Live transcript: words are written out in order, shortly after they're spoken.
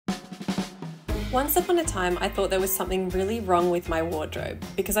Once upon a time, I thought there was something really wrong with my wardrobe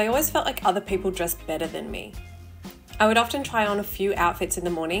because I always felt like other people dressed better than me. I would often try on a few outfits in the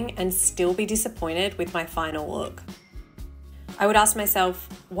morning and still be disappointed with my final look. I would ask myself,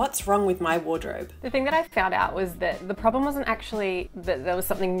 what's wrong with my wardrobe? The thing that I found out was that the problem wasn't actually that there was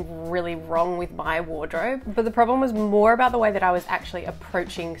something really wrong with my wardrobe, but the problem was more about the way that I was actually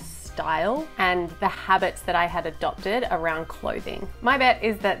approaching style and the habits that I had adopted around clothing. My bet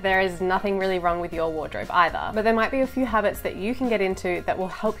is that there is nothing really wrong with your wardrobe either, but there might be a few habits that you can get into that will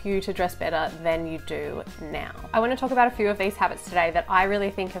help you to dress better than you do now. I want to talk about a few of these habits today that I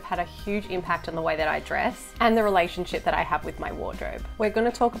really think have had a huge impact on the way that I dress and the relationship that I have with my wardrobe. We're going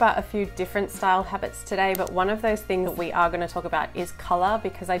to talk about a few different style habits today, but one of those things that we are going to talk about is color,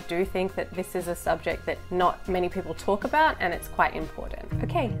 because I do think that this is a subject that not many people talk about and it's quite important.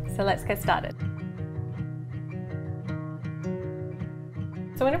 Okay, so let's get started.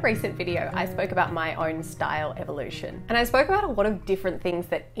 So in a recent video, I spoke about my own style evolution, and I spoke about a lot of different things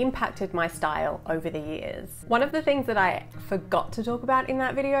that impacted my style over the years. One of the things that I forgot to talk about in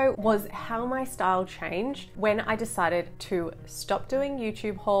that video was how my style changed when I decided to stop doing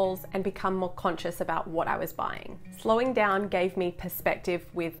YouTube hauls and become more conscious about what I was buying. Slowing down gave me perspective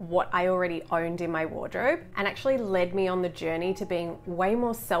with what I already owned in my wardrobe and actually led me on the journey to being way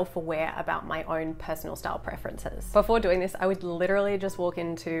more self-aware about my own personal style preferences. Before doing this, I would literally just walk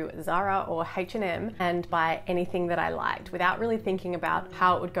into Zara or H&M and buy anything that I liked without really thinking about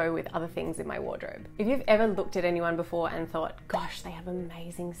how it would go with other things in my wardrobe. If you've ever looked at anyone before and thought, gosh, they have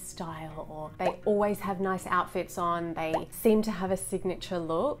amazing style, or they always have nice outfits on, they seem to have a signature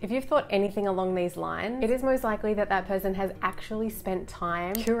look. If you've thought anything along these lines, it is most likely that that person has actually spent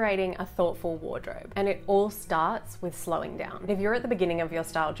time curating a thoughtful wardrobe. And it all starts with slowing down. If you're at the beginning of your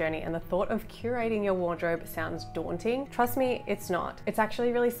style journey and the thought of curating your wardrobe sounds daunting, trust me, it's not. It's actually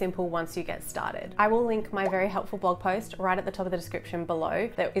really simple once you get started. I will link my very helpful blog post right at the top of the description below.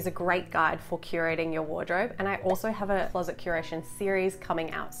 That is a great guide for curating your wardrobe. And I also have a closet curation series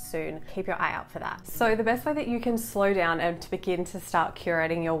coming out soon. Keep your eye out for that. So the best way that you can slow down and to begin to start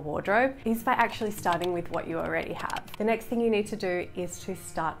curating your wardrobe is by actually starting with what you already have. The next thing you need to do is to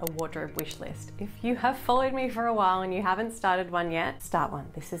start a wardrobe wish list. If you have followed me for a while and you haven't started one yet, start one.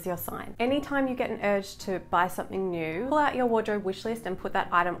 This is your sign. Anytime you get an urge to buy something new, pull out your wardrobe wish list and put that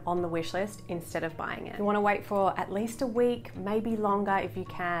item on the wish list instead of buying it. You want to wait for at least a week, maybe longer if you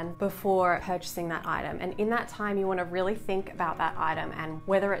can, before purchasing that item. And in that time, you want to really think about that item and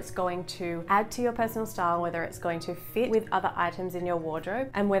whether it's going to add to your personal style, whether it's going to fit with other items in your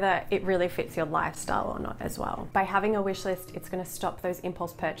wardrobe, and whether it really fits your lifestyle or not as well. By having a wish list, it's going to stop those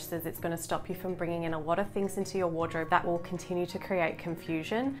impulse purchases. It's going to stop you from bringing in a lot of things into your wardrobe that will continue to create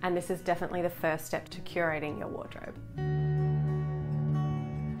confusion. And this is definitely the first step to curating your wardrobe.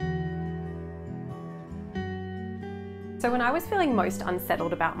 So when I was feeling most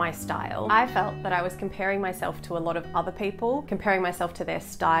unsettled about my style, I felt that I was comparing myself to a lot of other people, comparing myself to their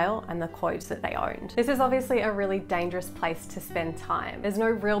style and the clothes that they owned. This is obviously a really dangerous place to spend time. There's no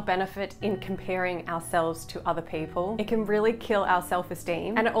real benefit in comparing ourselves to other people. It can really kill our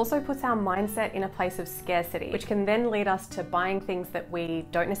self-esteem, and it also puts our mindset in a place of scarcity, which can then lead us to buying things that we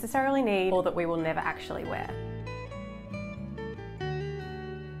don't necessarily need or that we will never actually wear.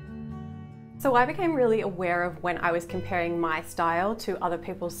 So I became really aware of when I was comparing my style to other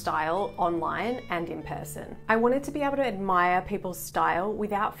people's style online and in person. I wanted to be able to admire people's style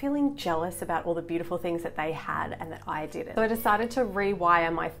without feeling jealous about all the beautiful things that they had and that I didn't. So I decided to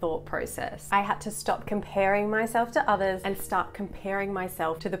rewire my thought process. I had to stop comparing myself to others and start comparing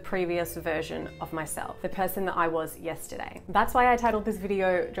myself to the previous version of myself, the person that I was yesterday. That's why I titled this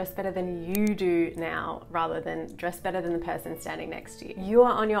video, Dress Better Than You Do Now, rather than Dress Better Than the Person Standing Next to You. You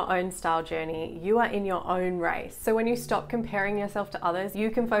are on your own style journey. You are in your own race. So when you stop comparing yourself to others, you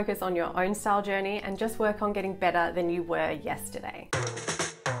can focus on your own style journey and just work on getting better than you were yesterday.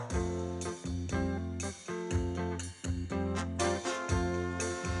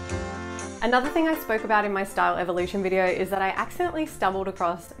 Another thing I spoke about in my style evolution video is that I accidentally stumbled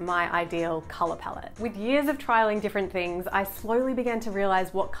across my ideal color palette. With years of trialing different things, I slowly began to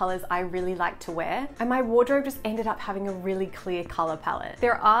realize what colors I really like to wear, and my wardrobe just ended up having a really clear color palette.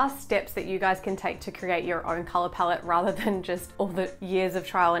 There are steps that you guys can take to create your own color palette rather than just all the years of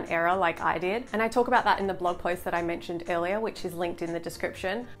trial and error like I did. And I talk about that in the blog post that I mentioned earlier, which is linked in the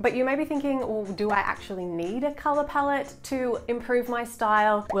description. But you may be thinking, well, do I actually need a color palette to improve my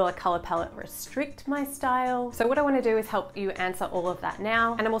style? Will a color palette restrict my style? So what I want to do is help you answer all of that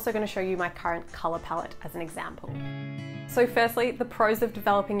now, and I'm also going to show you my current color palette as an example. So firstly, the pros of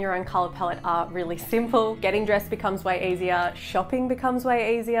developing your own color palette are really simple. Getting dressed becomes way easier, shopping becomes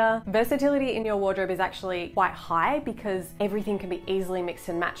way easier. Versatility in your wardrobe is actually quite high because everything can be easily mixed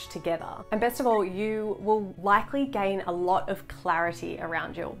and matched together. And best of all, you will likely gain a lot of clarity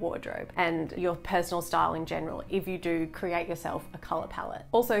around your wardrobe and your personal style in general if you do create yourself a color palette.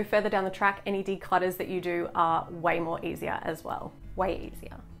 Also, further down the track, any declutters that you do are way more easier as well. Way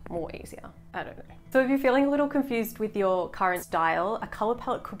easier. More easier. I don't know. So if you're feeling a little confused with your current style, a color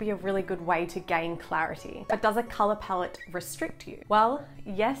palette could be a really good way to gain clarity. But does a color palette restrict you? Well,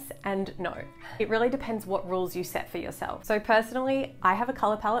 yes and no. It really depends what rules you set for yourself. So personally, I have a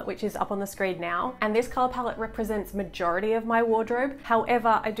color palette which is up on the screen now, and this color palette represents majority of my wardrobe.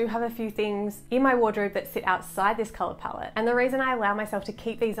 However, I do have a few things in my wardrobe that sit outside this color palette. And the reason I allow myself to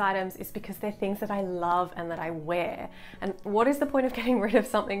keep these items is because they're things that I love and that I wear. And what is the point of getting rid of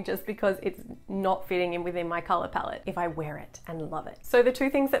something just because it's not fitting in within my color palette if I wear it and love it? So the two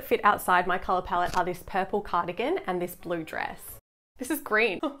things that fit outside my color palette are this purple cardigan and this blue dress. This is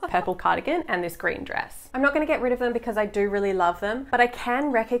green. Purple cardigan and this green dress. I'm not going to get rid of them because I do really love them, but I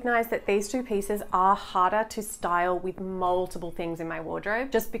can recognize that these two pieces are harder to style with multiple things in my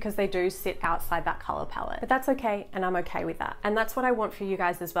wardrobe just because they do sit outside that color palette. But that's okay, and I'm okay with that. And that's what I want for you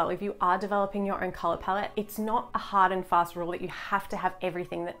guys as well. If you are developing your own color palette, it's not a hard and fast rule that you have to have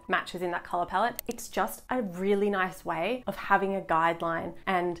everything that matches in that color palette. It's just a really nice way of having a guideline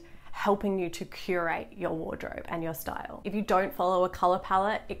and helping you to curate your wardrobe and your style. If you don't follow a color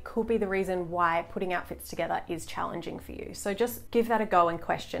palette, it could be the reason why putting outfits together is challenging for you. So just give that a go and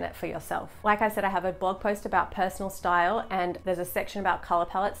question it for yourself. Like I said, I have a blog post about personal style and there's a section about color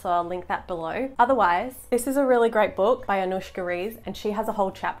palettes, so I'll link that below. Otherwise, this is a really great book by Anushka Rees, and she has a whole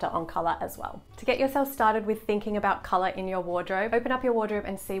chapter on color as well. To get yourself started with thinking about color in your wardrobe, open up your wardrobe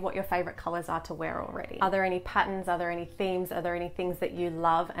and see what your favorite colors are to wear already. Are there any patterns? Are there any themes? Are there any things that you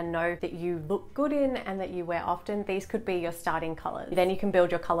love and know that you look good in and that you wear often? These could be your starting colors. Then you can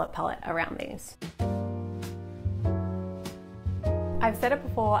build your color palette around these. I've said it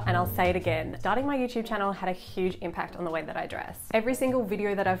before and I'll say it again. Starting my YouTube channel had a huge impact on the way that I dress. Every single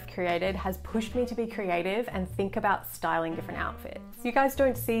video that I've created has pushed me to be creative and think about styling different outfits. You guys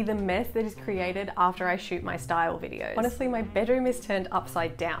don't see the mess that is created after I shoot my style videos. Honestly, my bedroom is turned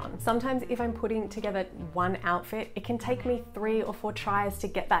upside down. Sometimes if I'm putting together one outfit, it can take me 3 or 4 tries to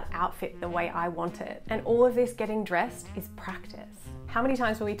get that outfit the way I want it. And all of this getting dressed is practice. How many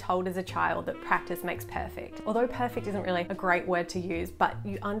times were we told as a child that practice makes perfect? Although perfect isn't really a great word to use, but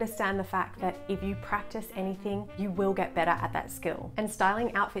you understand the fact that if you practice anything, you will get better at that skill. And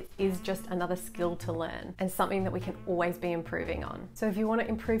styling outfits is just another skill to learn and something that we can always be improving on. So if you want to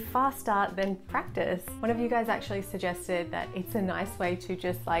improve faster, then practice. One of you guys actually suggested that it's a nice way to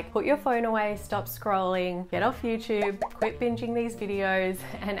just like put your phone away, stop scrolling, get off YouTube, quit binging these videos,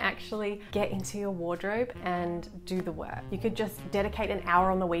 and actually get into your wardrobe and do the work. You could just dedicate an hour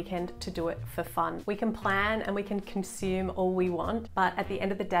on the weekend to do it for fun. We can plan and we can consume all we want, but at the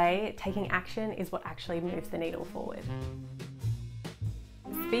end of the day, taking action is what actually moves the needle forward.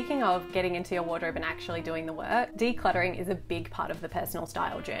 Speaking of getting into your wardrobe and actually doing the work, decluttering is a big part of the personal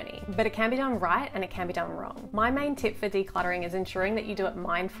style journey, but it can be done right and it can be done wrong. My main tip for decluttering is ensuring that you do it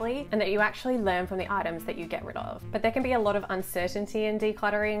mindfully and that you actually learn from the items that you get rid of. But there can be a lot of uncertainty in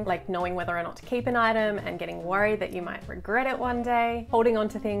decluttering, like knowing whether or not to keep an item and getting worried that you might regret it one day, holding on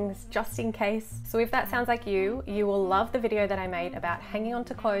to things just in case. So if that sounds like you will love the video that I made about hanging on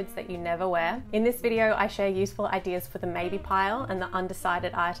to clothes that you never wear. In this video, I share useful ideas for the maybe pile and the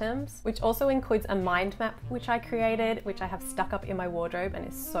undecided items, which also includes a mind map which I created, which I have stuck up in my wardrobe and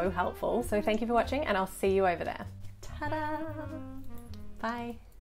is so helpful. So thank you for watching and I'll see you over there. Ta-da! Bye.